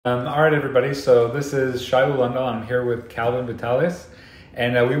All right, everybody. So this is Shiloh Lundell. I'm here with Calvin Vitalis,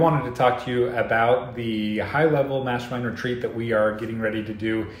 and we wanted to talk to you about the high-level mastermind retreat that we are getting ready to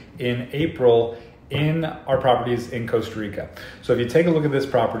do in April in our properties in Costa Rica. So if you take a look at this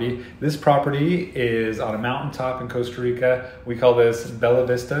property is on a mountaintop in Costa Rica. We call this Bella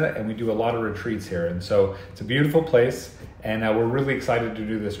Vista, and we do a lot of retreats here. And so it's a beautiful place, and we're really excited to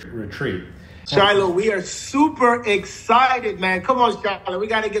do this retreat. Shiloh, we are super excited, man. Come on, Shiloh. We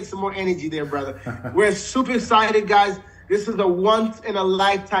got to get some more energy there, brother. We're super excited, guys. This is a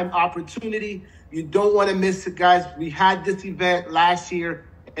once-in-a-lifetime opportunity. You don't want to miss it, guys. We had this event last year,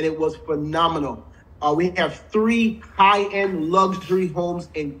 and it was phenomenal. We have 3 high-end luxury homes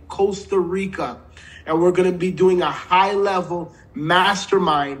in Costa Rica, and we're going to be doing a high-level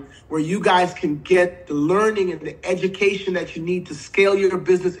mastermind where you guys can get the learning and the education that you need to scale your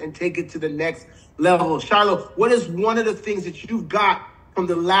business and take it to the next level. Shiloh, what is one of the things that you've got from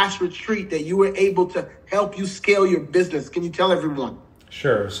the last retreat that you were able to help you scale your business? Can you tell everyone?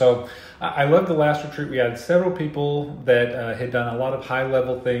 Sure. So I love the last retreat. We had several people that had done a lot of high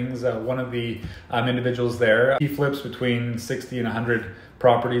level things. One of the individuals there, he flips between 60 and 100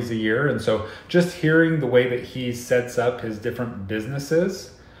 properties a year. And so just hearing the way that he sets up his different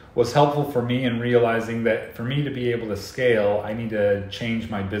businesses was helpful for me in realizing that for me to be able to scale, I need to change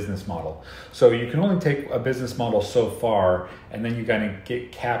my business model. So you can only take a business model so far, and then you kind of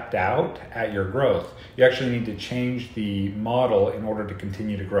get capped out at your growth. You actually need to change the model in order to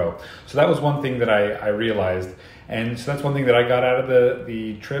continue to grow. So that was one thing that I realized. And so that's one thing that I got out of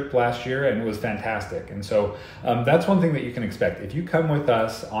the trip last year, and it was fantastic. And so that's one thing that you can expect. If you come with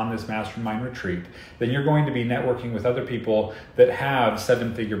us on this mastermind retreat, then you're going to be networking with other people that have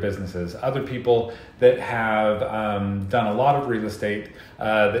 7-figure businesses, other people that have done a lot of real estate,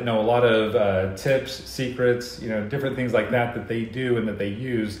 that know a lot of tips, secrets, different things like that they do and that they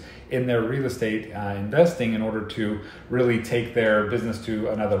use in their real estate investing in order to really take their business to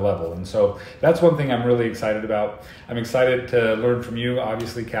another level. And so that's one thing I'm really excited about. I'm excited to learn from you.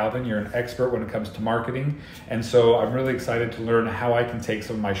 Obviously, Calvin, you're an expert when it comes to marketing. And so I'm really excited to learn how I can take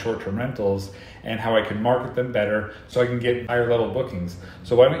some of my short-term rentals and how I can market them better so I can get higher level bookings.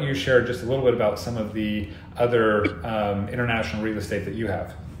 So why don't you share just a little bit about some of the other international real estate that you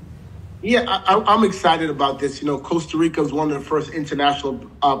have? Yeah, I'm excited about this. Costa Rica was one of the first international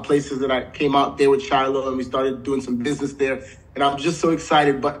places that I came out there with Shiloh, and we started doing some business there. And I'm just so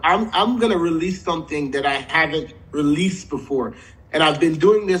excited. But I'm going to release something that I haven't released before. And I've been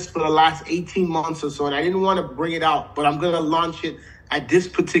doing this for the last 18 months or so, and I didn't want to bring it out, but I'm going to launch it at this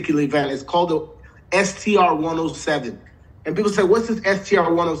particular event. It's called the STR 107. And people say, what's this STR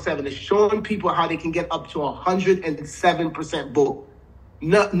 107? It's showing people how they can get up to 107% book.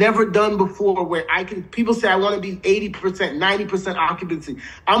 Never done before, where people say I want to be 80%, 90% occupancy.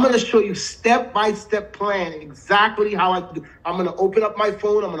 I'm going to show you step-by-step plan exactly how I do. I'm going to open up my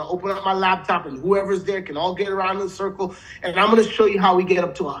phone. I'm going to open up my laptop, and whoever's there can all get around in a circle. And I'm going to show you how we get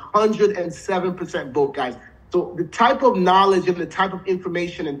up to 107% book, guys. So the type of knowledge and the type of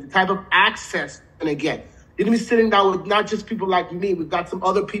information and the type of access you're going to get. You're going to be sitting down with not just people like me. We've got some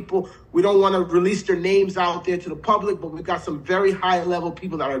other people. We don't want to release their names out there to the public, but we've got some very high-level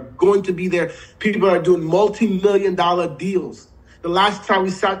people that are going to be there. People that are doing multi-million-dollar deals. The last time we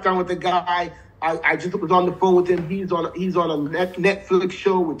sat down with the guy, I just was on the phone with him. He's on a Netflix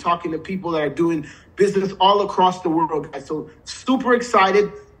show. We're talking to people that are doing business all across the world, guys. So super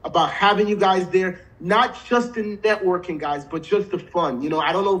excited about having you guys there. Not just the networking, guys, but just the fun.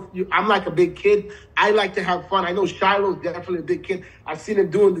 I don't know if I'm like a big kid. I like to have fun. I know Shiloh's definitely a big kid. I've seen him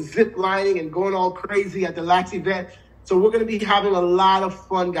doing the zip lining and going all crazy at the last event. So we're going to be having a lot of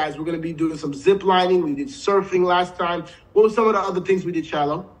fun, guys. We're going to be doing some zip lining. We did surfing last time. What were some of the other things we did,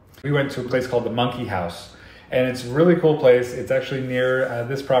 Shiloh? We went to a place called the Monkey House, and it's a really cool place. It's actually near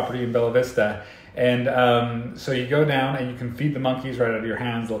this property in Bella Vista. And so you go down and you can feed the monkeys right out of your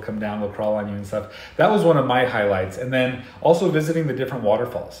hands. They'll come down, they'll crawl on you and stuff. That was one of my highlights. And then also visiting the different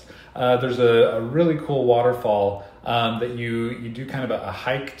waterfalls. There's a really cool waterfall that you do kind of a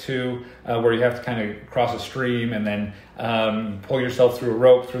hike to, where you have to kind of cross a stream and then pull yourself through a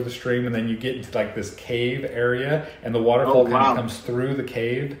rope through the stream, and then you get into like this cave area, and the waterfall kind of comes through the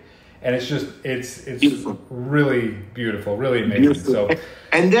cave. And it's beautiful. Really beautiful, really amazing. Beautiful. So,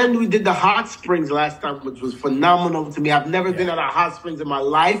 and then we did the hot springs last time, which was phenomenal to me. I've never been at a hot springs in my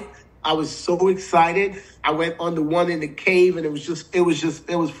life. I was so excited. I went on the one in the cave, and it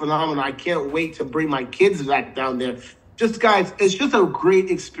was phenomenal. I can't wait to bring my kids back down there. Guys, it's just a great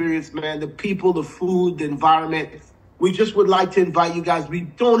experience, man. The people, the food, the environment. We just would like to invite you guys. We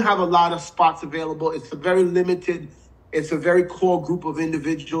don't have a lot of spots available. It's a very limited It's a very core group of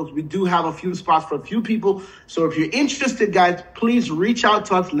individuals. We do have a few spots for a few people. So if you're interested, guys, please reach out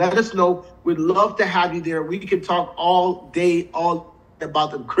to us. Let us know. We'd love to have you there. We can talk all day, all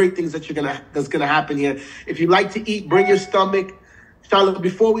about the great things that's gonna happen here. If you like to eat, bring your stomach. Charlotte,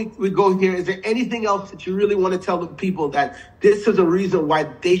 before we go here, is there anything else that you really want to tell the people that this is a reason why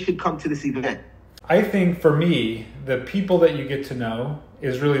they should come to this event? I think for me, the people that you get to know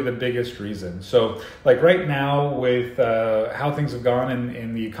is really the biggest reason. So like right now with how things have gone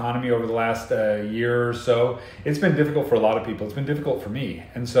in the economy over the last year or so, it's been difficult for a lot of people. It's been difficult for me.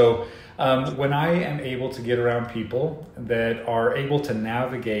 And so when I am able to get around people that are able to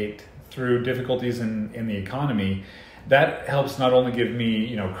navigate through difficulties in the economy, that helps not only give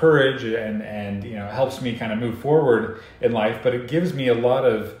me, courage and helps me kind of move forward in life, but it gives me a lot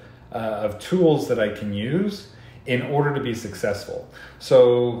of tools that I can use in order to be successful.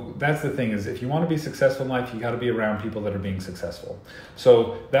 So that's the thing, is if you want to be successful in life, you got to be around people that are being successful.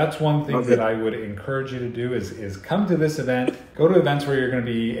 So that's one thing that I would encourage you to do is come to this event, go to events where you're going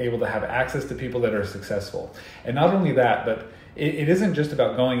to be able to have access to people that are successful. And not only that, but it isn't just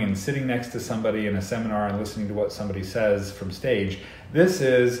about going and sitting next to somebody in a seminar and listening to what somebody says from stage. This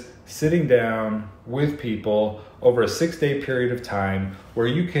is sitting down with people over a 6-day period of time where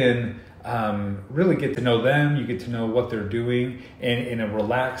you can really get to know them, you get to know what they're doing in a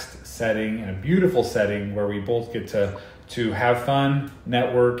relaxed setting, in a beautiful setting where we both get to have fun,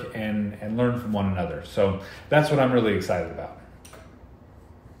 network, and learn from one another. So that's what I'm really excited about.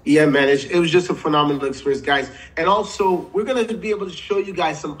 Yeah, man, it was just a phenomenal experience, guys. And also, we're going to be able to show you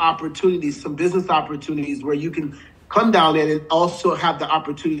guys some opportunities, some business opportunities where you can come down there and also have the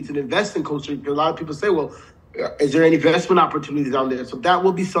opportunity to invest in Costa Rica. A lot of people say, well, is there any investment opportunities down there? So that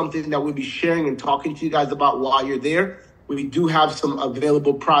will be something that we'll be sharing and talking to you guys about while you're there. We do have some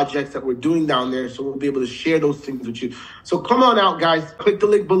available projects that we're doing down there, so we'll be able to share those things with you. So come on out, guys. Click the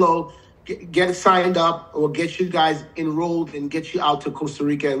link below. Get signed up. We'll get you guys enrolled and get you out to Costa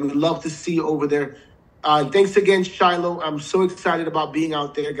Rica. And we'd love to see you over there. Thanks again, Shiloh. I'm so excited about being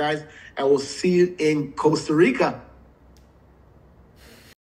out there, guys. And we'll see you in Costa Rica.